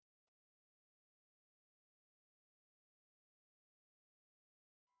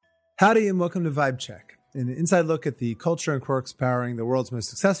Howdy and welcome to Vibe Check, an inside look at the culture and quirks powering the world's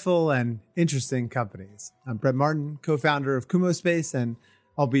most successful and interesting companies. I'm Brett Martin, co-founder of Kumo Space, and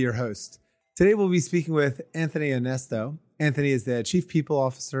I'll be your host. Today we'll be speaking with Anthony Onesto. Anthony is the Chief People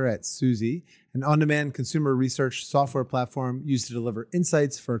Officer at Suzy, an on-demand consumer research software platform used to deliver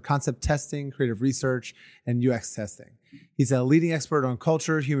insights for concept testing, creative research, and UX testing. He's a leading expert on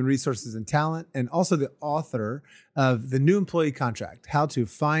culture, human resources, and talent, and also the author of The New Employee Contract, How to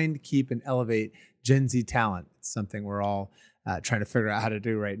Find, Keep, and Elevate Gen Z Talent. It's something we're all trying to figure out how to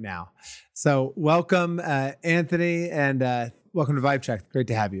do right now. So welcome, Anthony, and welcome to Vibe Check. Great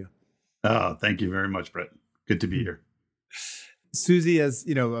to have you. Oh, thank you very much, Brett. Good to be here. Suzy is,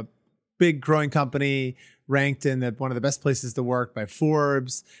 a big growing company ranked in one of the best places to work by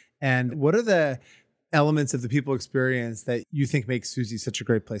Forbes. And what are the elements of the people experience that you think makes Suzy such a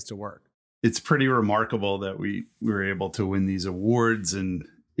great place to work? It's pretty remarkable that we were able to win these awards. And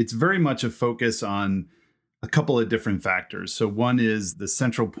it's very much a focus on a couple of different factors. So one is the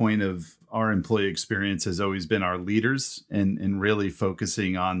central point of our employee experience has always been our leaders and really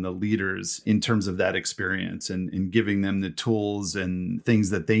focusing on the leaders in terms of that experience and giving them the tools and things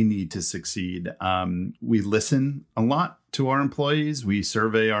that they need to succeed. We listen a lot to our employees. We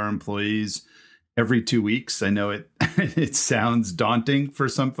survey our employees every 2 weeks. I know it it sounds daunting for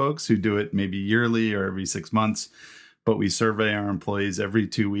some folks who do it maybe yearly or every 6 months, but we survey our employees every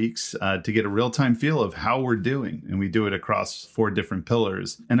 2 weeks to get a real-time feel of how we're doing. And we do it across 4 different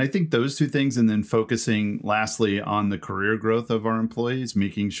pillars. And I think those 2 things, and then focusing lastly on the career growth of our employees,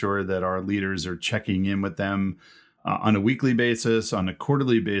 making sure that our leaders are checking in with them on a weekly basis, on a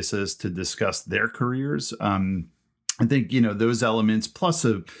quarterly basis to discuss their careers. I think, those elements plus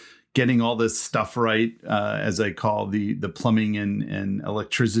getting all this stuff right, as I call the plumbing and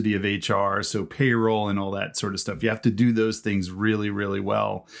electricity of HR, so payroll and all that sort of stuff. You have to do those things really, really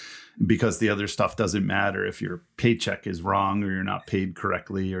well because the other stuff doesn't matter if your paycheck is wrong or you're not paid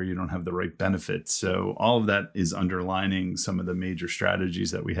correctly or you don't have the right benefits. So all of that is underlining some of the major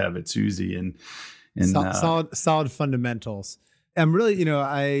strategies that we have at Suzy and solid fundamentals. I'm really,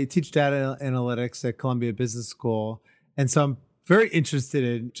 I teach data analytics at Columbia Business School, and so I'm very interested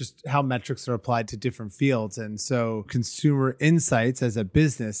in just how metrics are applied to different fields. And so consumer insights as a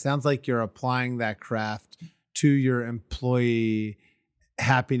business sounds like you're applying that craft to your employee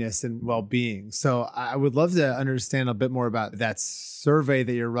happiness and well-being. So I would love to understand a bit more about that survey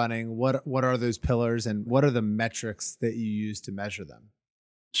that you're running. What are those pillars and what are the metrics that you use to measure them?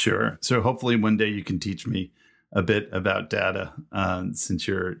 Sure. So hopefully one day you can teach me a bit about data since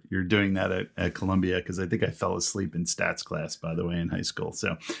you're doing that at Columbia, because I think I fell asleep in stats class, by the way, in high school.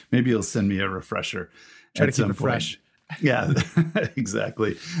 So maybe you'll send me a refresher. Try to keep it fresh. Yeah,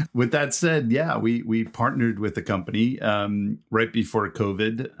 exactly. With that said, yeah, we partnered with the company right before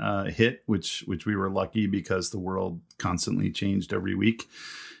COVID hit, which we were lucky because the world constantly changed every week.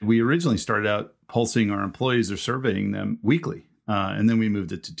 We originally started out pulsing our employees or surveying them weekly. And then we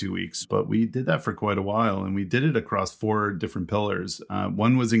moved it to 2 weeks, but we did that for quite a while, and we did it across 4 different pillars.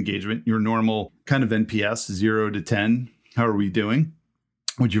 One was engagement, your normal kind of NPS, 0 to 10. How are we doing?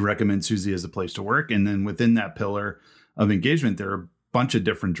 Would you recommend Suzy as a place to work? And then within that pillar of engagement, there are a bunch of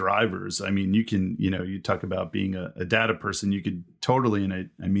different drivers. I mean, you can, you talk about being a data person, you could totally, and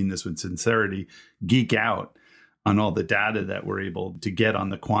I mean this with sincerity, geek out on all the data that we're able to get on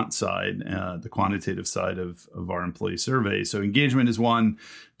the quant side, the quantitative side of our employee survey. So engagement is one,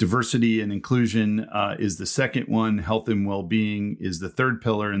 diversity and inclusion is the second one, health and well-being is the third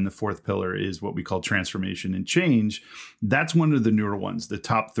pillar, and the fourth pillar is what we call transformation and change. That's one of the newer ones, the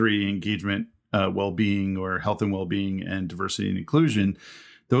top 3, engagement, well-being, or health and well-being, and diversity and inclusion.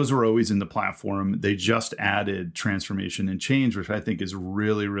 Those were always in the platform. They just added transformation and change, which I think is a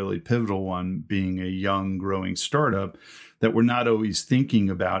really, really pivotal one, being a young, growing startup, that we're not always thinking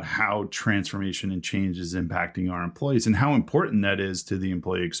about how transformation and change is impacting our employees and how important that is to the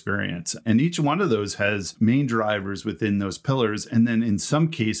employee experience. And each one of those has main drivers within those pillars. And then in some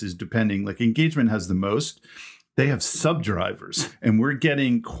cases, depending, like engagement has the most, they have sub-drivers, and we're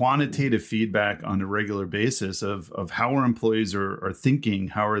getting quantitative feedback on a regular basis of how our employees are thinking,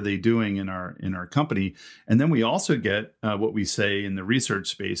 how are they doing in our company. And then we also get what we say in the research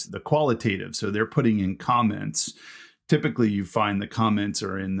space, the qualitative. So they're putting in comments. Typically, you find the comments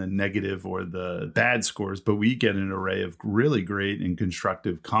are in the negative or the bad scores, but we get an array of really great and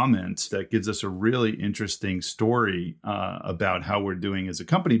constructive comments that gives us a really interesting story about how we're doing as a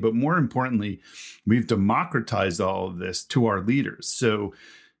company. But more importantly, we've democratized all of this to our leaders. So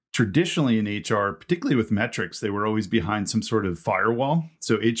traditionally in HR, particularly with metrics, they were always behind some sort of firewall.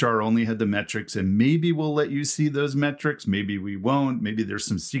 So HR only had the metrics, and maybe we'll let you see those metrics. Maybe we won't. Maybe there's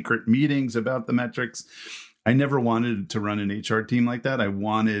some secret meetings about the metrics. I never wanted to run an HR team like that. I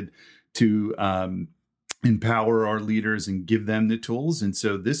wanted to empower our leaders and give them the tools. And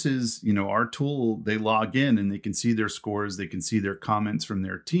so this is, our tool. They log in and they can see their scores. They can see their comments from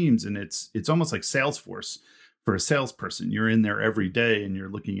their teams. And it's almost like Salesforce for a salesperson. You're in there every day and you're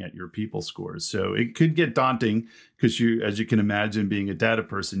looking at your people scores. So it could get daunting because as you can imagine, being a data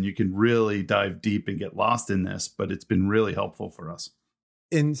person, you can really dive deep and get lost in this, but it's been really helpful for us.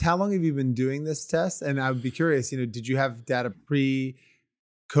 And how long have you been doing this test? And I would be curious, did you have data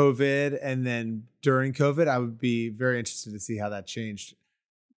pre-COVID and then during COVID? I would be very interested to see how that changed.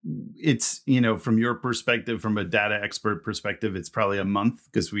 It's, from your perspective, from a data expert perspective, it's probably a month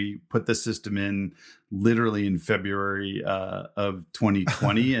because we put the system in literally in February of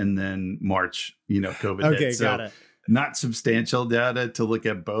 2020 and then March, COVID hit. Okay, so got it. Not substantial data to look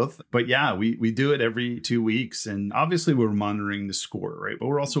at both. But yeah, we do it every 2 weeks. And obviously we're monitoring the score, right? But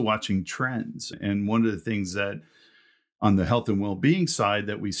we're also watching trends. And one of the things that on the health and well-being side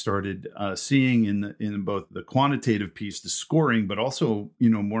that we started seeing in both the quantitative piece, the scoring, but also,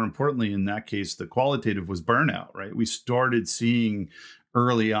 more importantly, in that case, the qualitative was burnout, right? We started seeing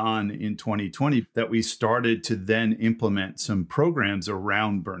early on in 2020 that we started to then implement some programs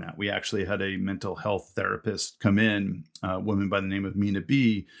around burnout. We actually had a mental health therapist come in, a woman by the name of Mina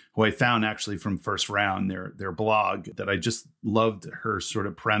B, who I found actually from First Round, their blog, that I just loved her sort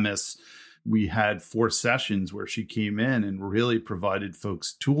of premise. We had 4 sessions where she came in and really provided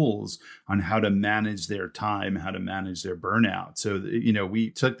folks tools on how to manage their time, how to manage their burnout. So, we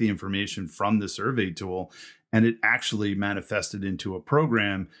took the information from the survey tool and it actually manifested into a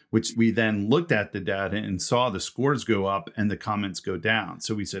program, which we then looked at the data and saw the scores go up and the comments go down.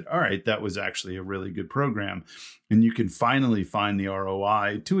 So we said, all right, that was actually a really good program. And you can finally find the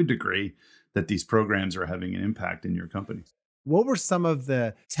ROI to a degree that these programs are having an impact in your company. What were some of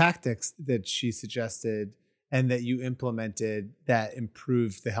the tactics that she suggested and that you implemented that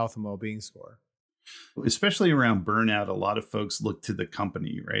improved the health and well-being score? Especially around burnout, a lot of folks look to the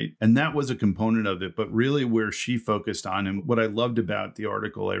company, right? And that was a component of it. But really where she focused on, and what I loved about the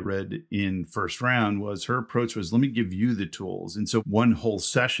article I read in First Round, was her approach was, let me give you the tools. And so one whole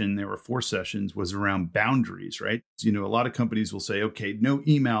session, there were 4 sessions, was around boundaries, right? A lot of companies will say, okay, no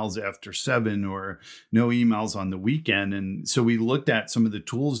emails after 7 or no emails on the weekend. And so we looked at some of the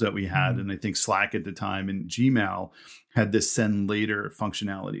tools that we had, and I think Slack at the time and Gmail had this send later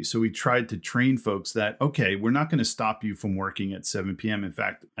functionality. So we tried to train folks that, okay, we're not going to stop you from working at 7 p.m. In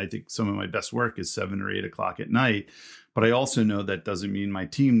fact, I think some of my best work is 7 or 8 o'clock at night. But I also know that doesn't mean my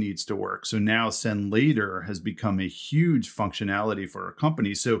team needs to work. So now send later has become a huge functionality for our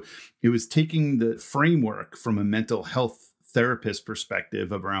company. So it was taking the framework from a mental health therapist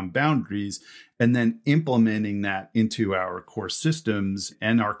perspective of around boundaries and then implementing that into our core systems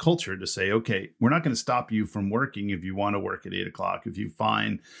and our culture to say, okay, we're not going to stop you from working if you want to work at 8 o'clock. If you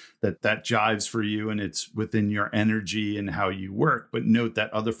find that jives for you and it's within your energy and how you work, but note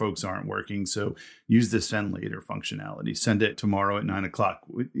that other folks aren't working. So use the send later functionality. Send it tomorrow at 9 o'clock.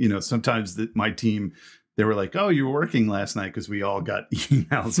 Sometimes my team, they were like, oh, you were working last night because we all got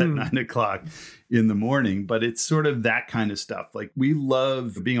emails at 9 o'clock in the morning. But it's sort of that kind of stuff. Like, we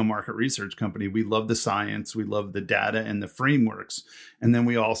love being a market research company. We love the science. We love the data and the frameworks. And then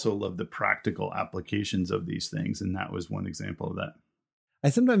we also love the practical applications of these things. And that was one example of that. I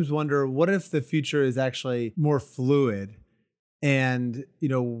sometimes wonder, what if the future is actually more fluid and,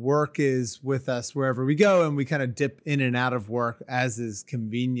 work is with us wherever we go and we kind of dip in and out of work as is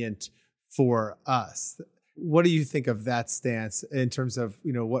convenient for us. What do you think of that stance in terms of,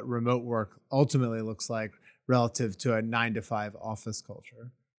 what remote work ultimately looks like relative to a 9-to-5 office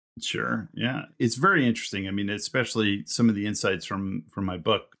culture? Sure. Yeah. It's very interesting. I mean, especially some of the insights from my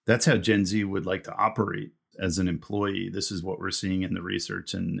book. That's how Gen Z would like to operate as an employee. This is what we're seeing in the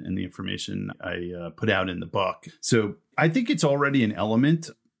research and the information I put out in the book. So I think it's already an element.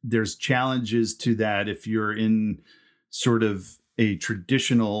 There's challenges to that if you're in sort of a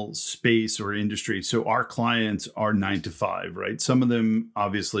traditional space or industry. So our clients are 9 to 5, right? Some of them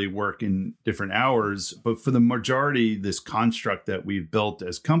obviously work in different hours, but for the majority, this construct that we've built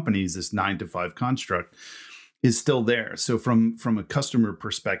as companies, this 9 to 5 construct, is still there. So from a customer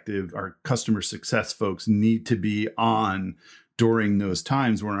perspective, our customer success folks need to be on during those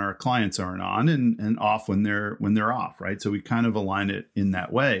times when our clients aren't on and off when they're off, right? So we kind of align it in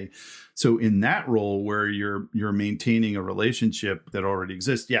that way. So in that role where you're maintaining a relationship that already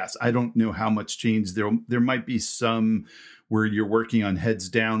exists, yes, I don't know how much change there might be some where you're working on heads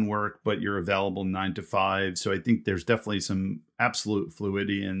down work, but you're available 9 to 5. So I think there's definitely some absolute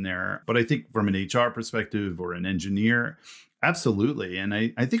fluidity in there. But I think from an HR perspective or an engineer, absolutely. And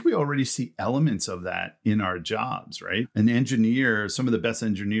I think we already see elements of that in our jobs, right? An engineer, some of the best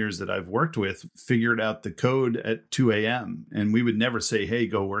engineers that I've worked with figured out the code at 2 a.m. And we would never say, hey,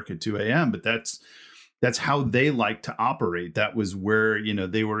 go work at 2 a.m. But that's how they like to operate. That was where,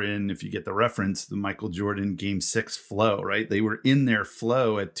 they were in, if you get the reference, the Michael Jordan Game 6 flow, right? They were in their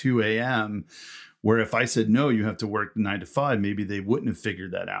flow at 2 a.m., where if I said, no, you have to work 9 to 5, maybe they wouldn't have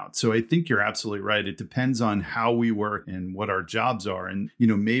figured that out. So I think you're absolutely right. It depends on how we work and what our jobs are. And,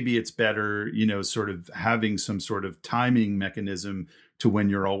 maybe it's better, sort of having some sort of timing mechanism to when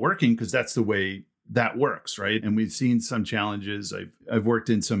you're all working, because that's the way that works, right? And we've seen some challenges. I've worked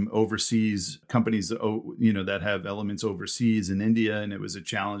in some overseas companies, that have elements overseas in India, and it was a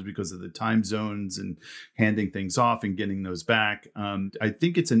challenge because of the time zones and handing things off and getting those back. I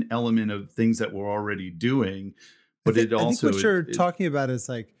think it's an element of things that we're already doing, but I think what you're talking about is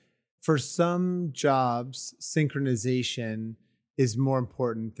like, for some jobs, synchronization is more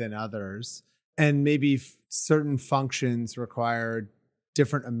important than others, and maybe certain functions require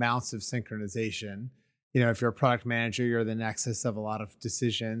different amounts of synchronization. If you're a product manager, you're the nexus of a lot of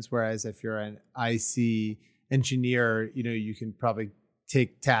decisions. Whereas if you're an IC engineer, you can probably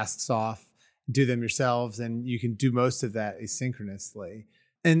take tasks off, do them yourselves, and you can do most of that asynchronously.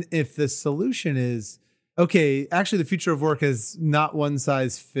 And if the solution is, okay, actually the future of work is not one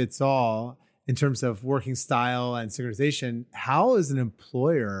size fits all in terms of working style and synchronization, how as an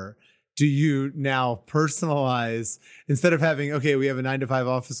employer do you now personalize, instead of having, okay, we have a 9 to 5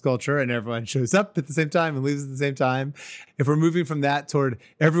 office culture and everyone shows up at the same time and leaves at the same time. If we're moving from that toward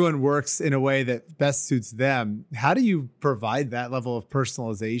everyone works in a way that best suits them, how do you provide that level of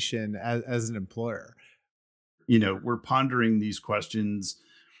personalization as an employer? We're pondering these questions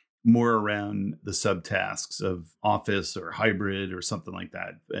more around the subtasks of office or hybrid or something like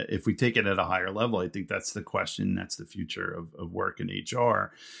that. If we take it at a higher level, I think that's the question. That's the future of work in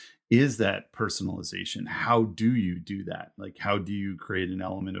HR. Is that personalization? How do you do that? Like, how do you create an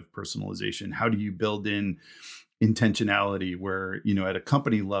element of personalization? How do you build in intentionality where, at a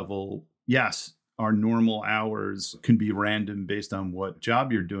company level, yes, our normal hours can be random based on what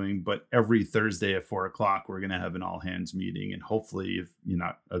job you're doing, but every Thursday at 4:00, we're going to have an all hands meeting. And hopefully, if you're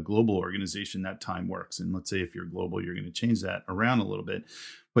not a global organization, that time works. And let's say if you're global, you're going to change that around a little bit,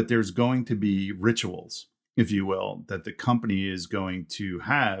 but there's going to be rituals, if you will, that the company is going to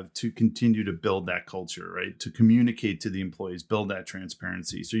have to continue to build that culture, right? To communicate to the employees, build that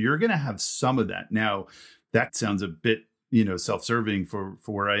transparency. So you're going to have some of that. Now, that sounds a bit, self-serving for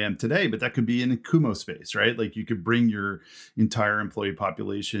where I am today, but that could be in a Kumo space, right? Like you could bring your entire employee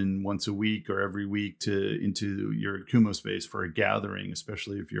population once a week or every week into your Kumo space for a gathering,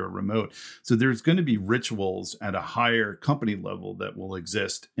 especially if you're remote. So there's going to be rituals at a higher company level that will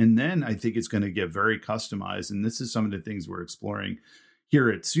exist. And then I think it's going to get very customized. And this is some of the things we're exploring here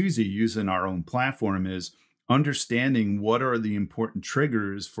at Suzy using our own platform, is understanding what are the important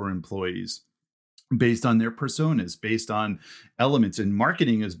triggers for employees based on their personas, based on elements. And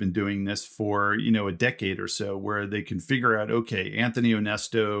marketing has been doing this for, a decade or so, where they can figure out, okay, Anthony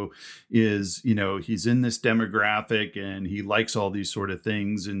Onesto is, he's in this demographic and he likes all these sort of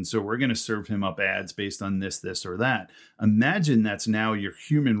things. And so we're going to serve him up ads based on this, or that. Imagine that's now your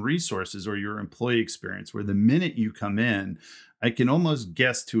human resources or your employee experience, where the minute you come in, I can almost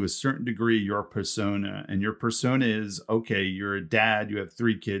guess to a certain degree your persona, and your persona is, okay, you're a dad, you have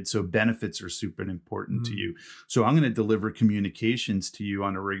 3 kids, so benefits are super important to you. So I'm going to deliver communications to you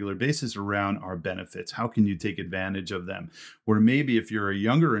on a regular basis around our benefits. How can you take advantage of them? Or maybe if you're a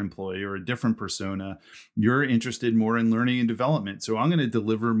younger employee or a different persona, you're interested more in learning and development. So I'm going to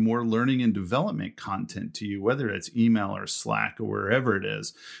deliver more learning and development content to you, whether it's email or Slack or wherever it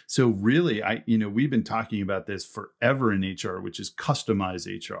is. So really, we've been talking about this forever in HR, which is customize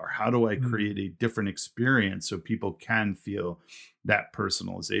HR. How do I create a different experience so people can feel that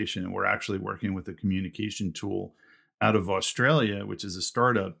personalization? And we're actually working with a communication tool out of Australia, which is a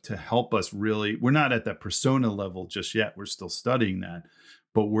startup, to help us really, we're not at that persona level just yet. We're still studying that,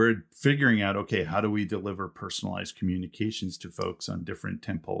 but we're figuring out, okay, how do we deliver personalized communications to folks on different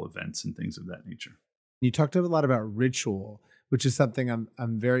tentpole events and things of that nature? You talked a lot about ritual, which is something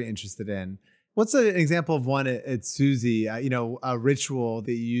I'm very interested in. What's an example of one at Suzy, a ritual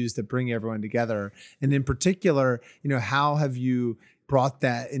that you use to bring everyone together? And in particular, how have you brought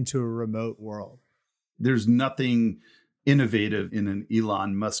that into a remote world? There's nothing innovative in an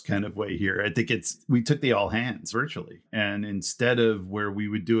Elon Musk kind of way here. I think we took the all hands virtually. And instead of where we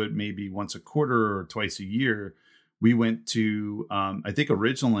would do it maybe once a quarter or twice a year, we went to, I think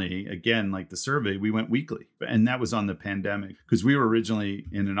originally, again, like the survey, we went weekly. And that was on the pandemic because we were originally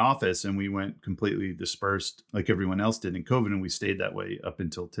in an office and we went completely dispersed like everyone else did in COVID. And we stayed that way up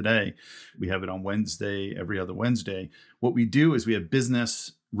until today. We have it on Wednesday, every other Wednesday. What we do is we have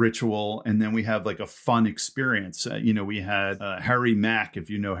business, ritual, and then we have like a fun experience. We had Harry Mack. If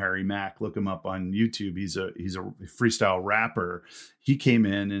you know Harry Mack, look him up on YouTube. He's a freestyle rapper. He came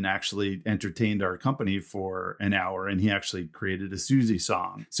in and actually entertained our company for an hour, and he actually created a Susie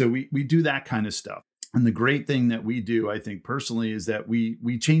song. So we do that kind of stuff. And the great thing that we do, I think personally, is that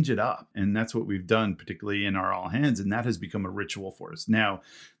we change it up. And that's what we've done, particularly in our all hands. And that has become a ritual for us. Now,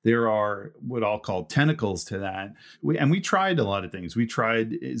 there are what I'll call tentacles to that. We tried a lot of things. We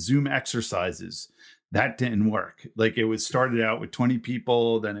tried Zoom exercises. That didn't work. Like it was started out with 20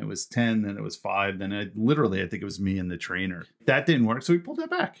 people, then it was 10, then it was 5, then I think it was me and the trainer. That didn't work. So we pulled that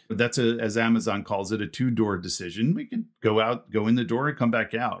back. But that's as Amazon calls it, a 2-door decision. We could go in the door and come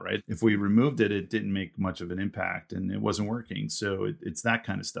back out, right? If we removed it, it didn't make much of an impact and it wasn't working. So it's that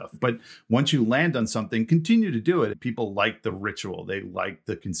kind of stuff. But once you land on something, continue to do it. People like the ritual. They like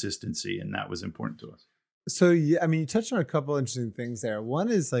the consistency. And that was important to us. So, yeah, I mean, you touched on a couple interesting things there.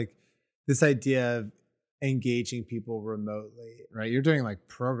 One is like this idea of engaging people remotely, right? You're doing like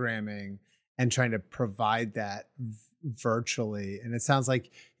programming and trying to provide that virtually. And it sounds like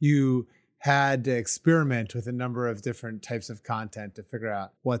you had to experiment with a number of different types of content to figure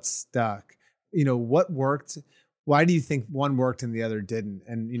out what stuck. What worked? Why do you think one worked and the other didn't?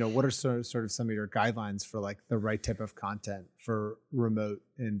 And, what are sort of some of your guidelines for like the right type of content for remote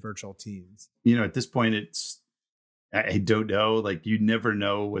and virtual teams? At this point, I don't know, like you never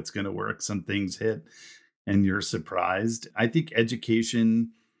know what's going to work. Some things hit and you're surprised. I think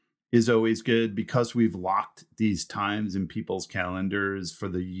education is always good because we've locked these times in people's calendars for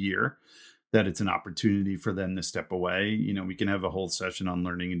the year, that it's an opportunity for them to step away. We can have a whole session on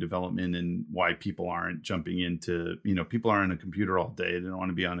learning and development and why people aren't jumping into, people aren't on a computer all day. They don't want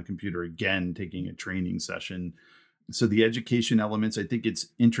to be on a computer again, taking a training session. So the education elements, I think it's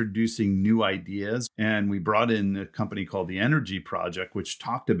introducing new ideas. And we brought in a company called the Energy Project, which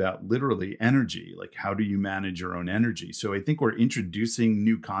talked about literally energy, like how do you manage your own energy? So I think we're introducing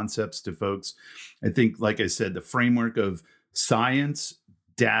new concepts to folks. I think, like I said, the framework of science,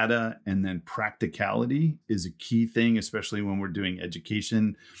 data, and then practicality is a key thing, especially when we're doing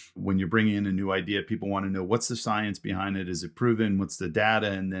education. When you're bringing in a new idea, people want to know what's the science behind it? Is it proven? What's the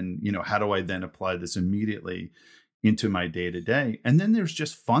data? And then, how do I then apply this immediately into my day-to-day? And then there's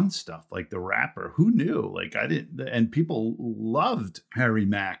just fun stuff like the rapper. Who knew? Like I didn't, and people loved Harry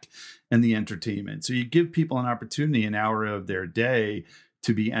Mack and the entertainment. So you give people an opportunity, an hour of their day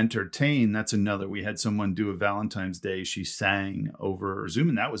to be entertained. That's another. We had someone do a Valentine's Day. She sang over Zoom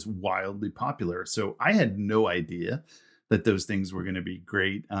and that was wildly popular. So I had no idea that those things were going to be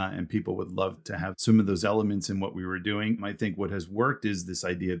great and people would love to have some of those elements in what we were doing. I think what has worked is this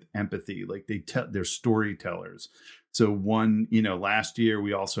idea of empathy. Like they're storytellers. So last year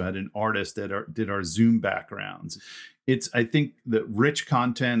we also had an artist that did our Zoom backgrounds. I think the rich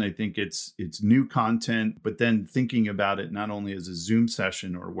content, I think it's new content, but then thinking about it not only as a Zoom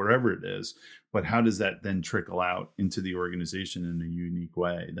session or wherever it is, but how does that then trickle out into the organization in a unique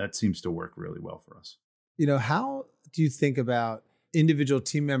way? That seems to work really well for us. How do you think about individual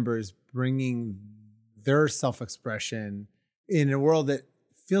team members bringing their self-expression in a world that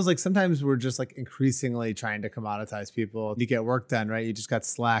feels like sometimes we're just like increasingly trying to commoditize people to get work done, right? You just got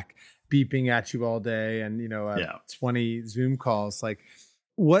Slack beeping at you all day and, 20 Zoom calls. Like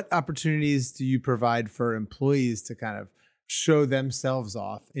what opportunities do you provide for employees to kind of show themselves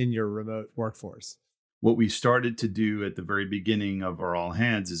off in your remote workforce? What we started to do at the very beginning of our all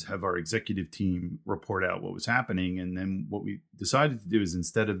hands is have our executive team report out what was happening. And then what we decided to do is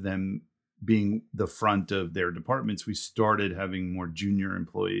instead of them being the front of their departments, we started having more junior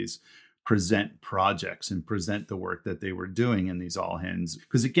employees present projects and present the work that they were doing in these all hands.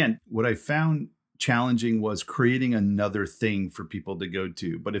 Because again, what I found challenging was creating another thing for people to go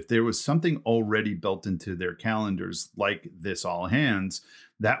to. But if there was something already built into their calendars, like this all hands,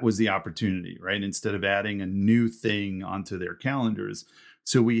 that was the opportunity, right? Instead of adding a new thing onto their calendars.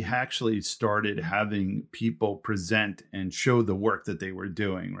 So we actually started having people present and show the work that they were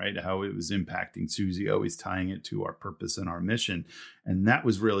doing, right? How it was impacting Susie, always tying it to our purpose and our mission. And that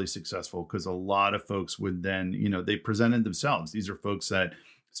was really successful because a lot of folks would then, they presented themselves. These are folks that,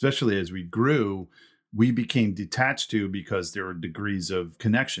 especially as we grew, we became detached to because there were degrees of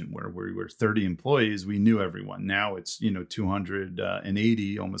connection where we were 30 employees. We knew everyone. Now it's,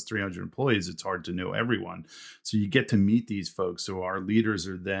 280, almost 300 employees. It's hard to know everyone. So you get to meet these folks. So our leaders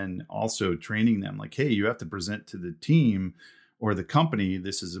are then also training them like, hey, you have to present to the team or the company.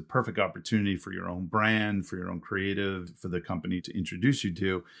 This is a perfect opportunity for your own brand, for your own creative, for the company to introduce you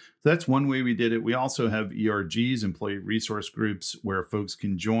to. So that's one way we did it. We also have ERGs, employee resource groups, where folks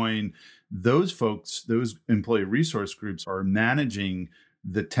can join. Those folks, those employee resource groups are managing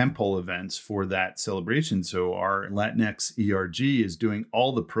the tentpole events for that celebration. So our Latinx ERG is doing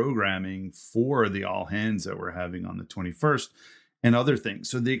all the programming for the all hands that we're having on the 21st. And other things,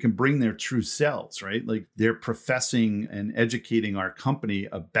 so they can bring their true selves, right? Like they're professing and educating our company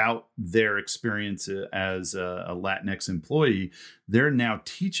about their experience as a Latinx employee. They're now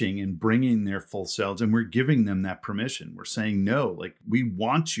teaching and bringing their full selves, and we're giving them that permission. We're saying, no, like we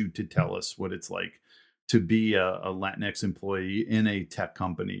want you to tell us what it's like to be a Latinx employee in a tech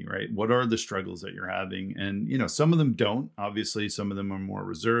company, right? What are the struggles that you're having? And, some of them don't, obviously, some of them are more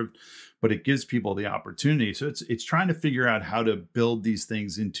reserved, but it gives people the opportunity. So it's trying to figure out how to build these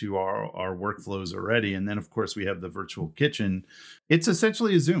things into our workflows already. And then, of course, we have the virtual kitchen. It's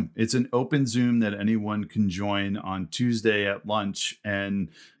essentially a Zoom. It's an open Zoom that anyone can join on Tuesday at lunch. And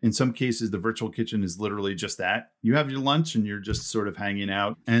in some cases, the virtual kitchen is literally just that. You have your lunch and you're just sort of hanging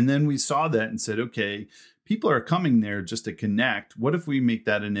out. And then we saw that and said, okay, people are coming there just to connect. What if we make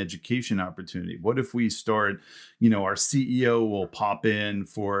that an education opportunity? What if we start, our CEO will pop in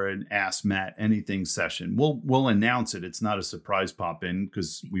for an Ask Matt Anything session. We'll announce it. It's not a surprise pop in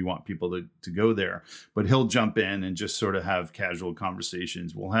because we want people to go there, but he'll jump in and just sort of have casual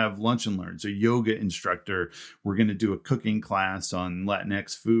conversations. We'll have lunch and learns, a yoga instructor. We're going to do a cooking class on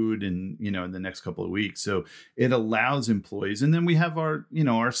Latinx food in the next couple of weeks. So it allows employees. And then we have our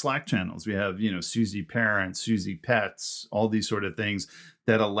Slack channels. We have, Susie Parents, Susie Pets, all these sort of things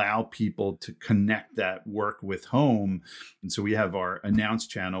that allow people to connect that work with home. And so we have our announce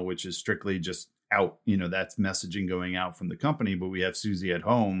channel, which is strictly just out, that's messaging going out from the company. But we have Susie at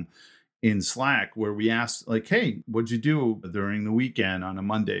Home in Slack where we ask like, hey, what'd you do during the weekend on a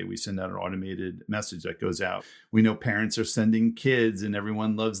Monday? We send out an automated message that goes out. We know parents are sending kids and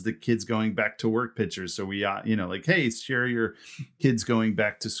everyone loves the kids going back to work pictures. So we, like, hey, share your kids going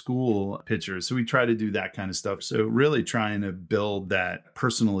back to school pictures. So we try to do that kind of stuff. So really trying to build that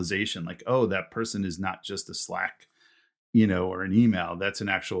personalization, like, oh, that person is not just a Slack, or an email. That's an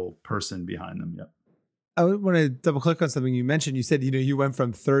actual person behind them. Yep. I want to double click on something you mentioned. You said, you went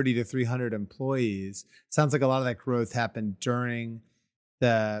from 30 to 300 employees. Sounds like a lot of that growth happened during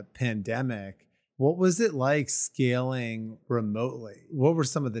the pandemic. What was it like scaling remotely? What were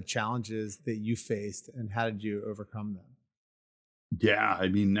some of the challenges that you faced and how did you overcome them? Yeah, I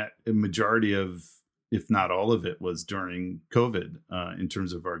mean, a majority of, if not all of it, was during COVID in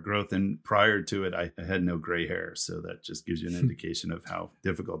terms of our growth. And prior to it, I had no gray hair. So that just gives you an indication of how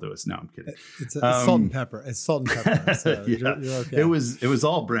difficult it was. No, I'm kidding. It's salt and pepper. It's salt and pepper. So yeah. you're okay. It was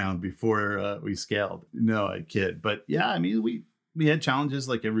all brown before we scaled. No, I kid. But yeah, I mean, we had challenges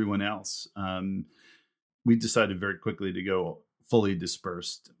like everyone else. We decided very quickly to go fully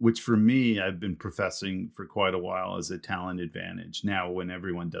dispersed, which for me, I've been professing for quite a while as a talent advantage. Now, when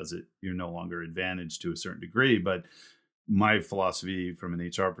everyone does it, you're no longer advantaged to a certain degree. But my philosophy from an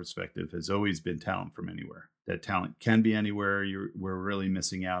HR perspective has always been talent from anywhere. That talent can be anywhere. We're really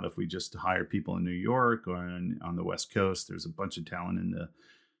missing out if we just hire people in New York or on the West Coast. There's a bunch of talent in the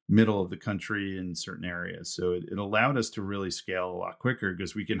middle of the country in certain areas. So it allowed us to really scale a lot quicker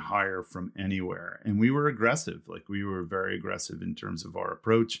because we can hire from anywhere. And we were aggressive. Like we were very aggressive in terms of our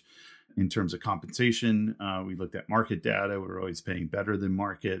approach, in terms of compensation. We looked at market data. We were always paying better than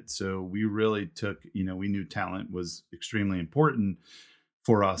market. So we really took, we knew talent was extremely important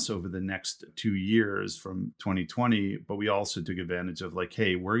for us over the next 2 years from 2020. But we also took advantage of like,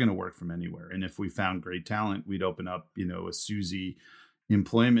 hey, we're going to work from anywhere. And if we found great talent, we'd open up, a Susie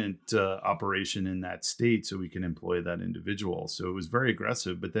employment operation in that state so we can employ that individual. So it was very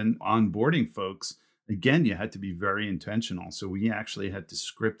aggressive. But then onboarding folks, again, you had to be very intentional. So we actually had to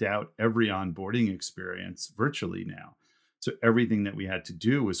script out every onboarding experience virtually now. So everything that we had to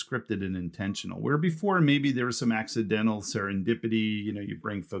do was scripted and intentional. Where before maybe there was some accidental serendipity, you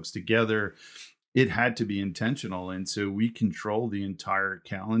bring folks together. It had to be intentional. And so we control the entire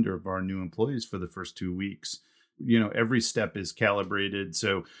calendar of our new employees for the first 2 weeks. Every step is calibrated.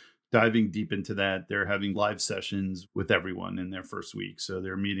 So diving deep into that, they're having live sessions with everyone in their first week. So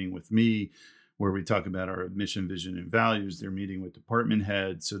they're meeting with me. where we talk about our mission, vision, and values. They're meeting with department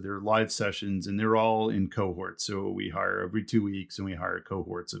heads. So they're live sessions and they're all in cohorts. So we hire every 2 weeks and we hire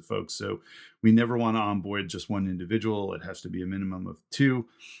cohorts of folks. So we never want to onboard just one individual. It has to be a minimum of 2.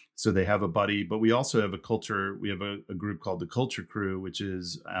 So they have a buddy, but we also have a culture. We have a group called the Culture Crew, which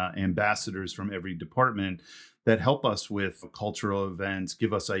is ambassadors from every department that help us with cultural events,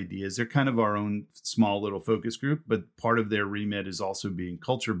 give us ideas. They're kind of our own small little focus group, but part of their remit is also being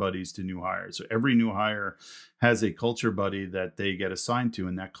culture buddies to new hires. So every new hire has a culture buddy that they get assigned to,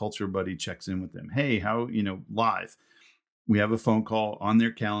 and that culture buddy checks in with them. Hey, how, live. We have a phone call on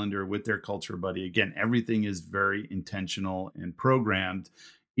their calendar with their culture buddy. Again, everything is very intentional and programmed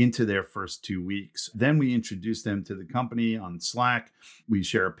into their first 2 weeks. Then we introduce them to the company on Slack. We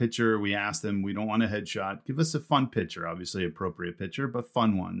share a picture. We ask them, we don't want a headshot. Give us a fun picture, obviously appropriate picture, but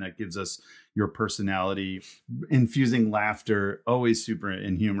fun one that gives us your personality. Infusing laughter, always super,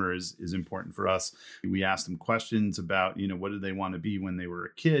 and humor is important for us. We ask them questions about, what did they want to be when they were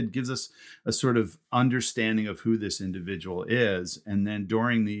a kid? Gives us a sort of understanding of who this individual is. And then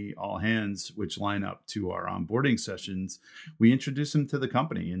during the all hands, which line up to our onboarding sessions, we introduce them to the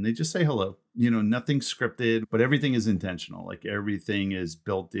company and they just say hello. Nothing scripted, but everything is intentional. Like everything is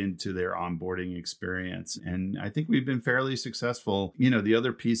built into their onboarding experience. And I think we've been fairly successful. The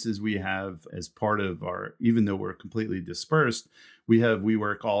other pieces we have as part of our, even though we're completely dispersed, we have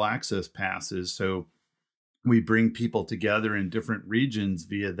WeWork All Access passes. So we bring people together in different regions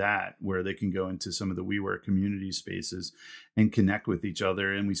via that, where they can go into some of the WeWork community spaces and connect with each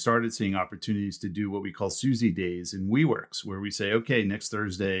other. And we started seeing opportunities to do what we call Susie Days in WeWorks, where we say, okay, next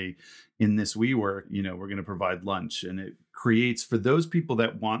Thursday in this WeWork, we're going to provide lunch. And it creates, for those people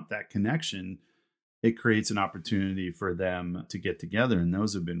that want that connection, it creates an opportunity for them to get together. And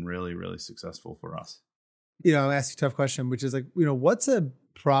those have been really, really successful for us. I'll ask you a tough question, which is like, what's a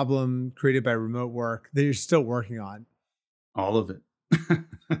problem created by remote work that you're still working on? All of it.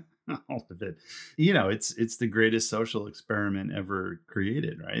 All of it. It's the greatest social experiment ever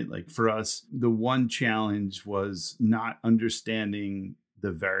created, right? Like for us, the one challenge was not understanding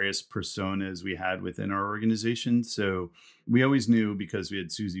the various personas we had within our organization. So we always knew, because we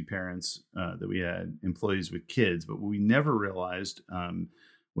had Susie parents, that we had employees with kids, but what we never realized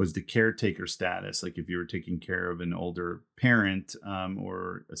was the caretaker status. Like if you were taking care of an older parent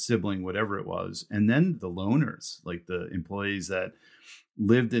or a sibling, whatever it was. And then the loners, like the employees that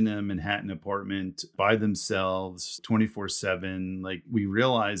lived in a Manhattan apartment by themselves 24/7. Like we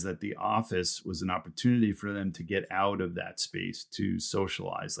realized that the office was an opportunity for them to get out of that space to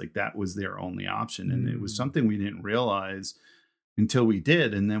socialize. Like that was their only option. And it was something we didn't realize until we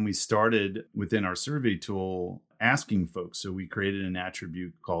did. And then we started within our survey tool asking folks. So we created an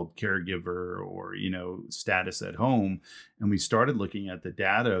attribute called caregiver or, status at home. And we started looking at the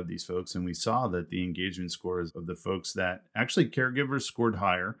data of these folks. And we saw that the engagement scores of the folks that actually caregivers scored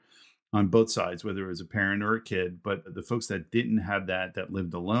higher on both sides, whether it was a parent or a kid. But the folks that didn't have that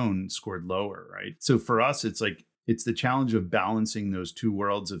lived alone, scored lower, right? So for us, it's like, it's the challenge of balancing those two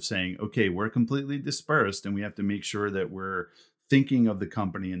worlds of saying, okay, we're completely dispersed and we have to make sure that we're thinking of the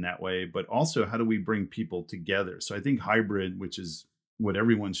company in that way, but also how do we bring people together? So I think hybrid, which is what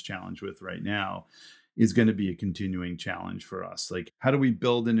everyone's challenged with right now, is going to be a continuing challenge for us. Like, how do we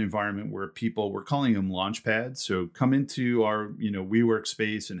build an environment where people, we're calling them launch pads. So come into our, WeWork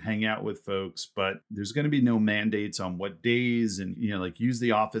space and hang out with folks, but there's going to be no mandates on what days and, use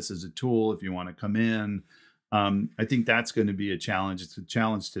the office as a tool if you want to come in. I think that's going to be a challenge. It's a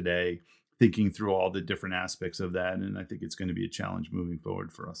challenge today, thinking through all the different aspects of that. And I think it's going to be a challenge moving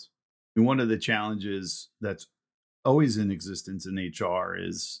forward for us. And one of the challenges that's always in existence in HR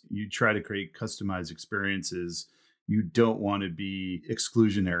is you try to create customized experiences. You don't want to be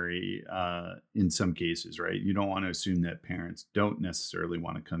exclusionary in some cases, right? You don't want to assume that parents don't necessarily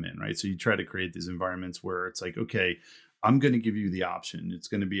want to come in, right? So you try to create these environments where it's like, okay, I'm going to give you the option. It's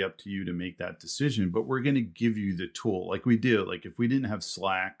going to be up to you to make that decision, but we're going to give you the tool like we do. Like if we didn't have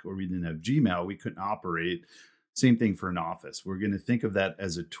Slack or we didn't have Gmail, we couldn't operate. Same thing for an office. We're going to think of that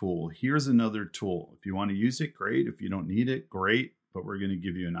as a tool. Here's another tool. If you want to use it, great. If you don't need it, great. But we're going to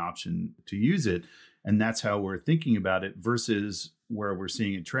give you an option to use it. And that's how we're thinking about it versus where we're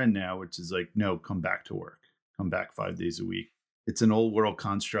seeing a trend now, which is like, no, come back to work. Come back 5 days a week. It's an old world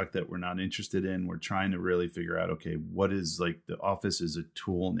construct that we're not interested in. We're trying to really figure out, okay, what is like the office is a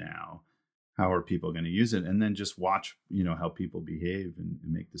tool now. How are people going to use it? And then just watch, how people behave and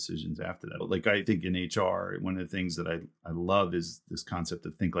make decisions after that. Like I think in HR, one of the things that I love is this concept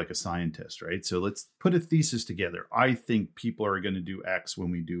of think like a scientist, right? So let's put a thesis together. I think people are going to do X when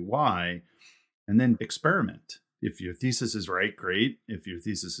we do Y, and then experiment If your thesis is right, great. If your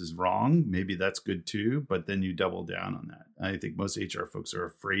thesis is wrong, maybe that's good too, but then you double down on that. I think most HR folks are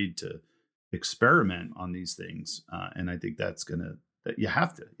afraid to experiment on these things. And I think that you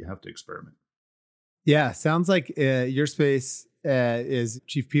have to experiment. Yeah. Sounds like your space is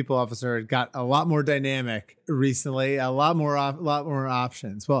Chief People Officer got a lot more dynamic recently, a lot more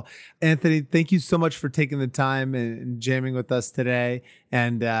options. Well, Anthony, thank you so much for taking the time and jamming with us today,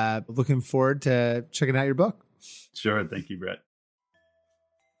 and looking forward to checking out your book. Sure. Thank you, Brett.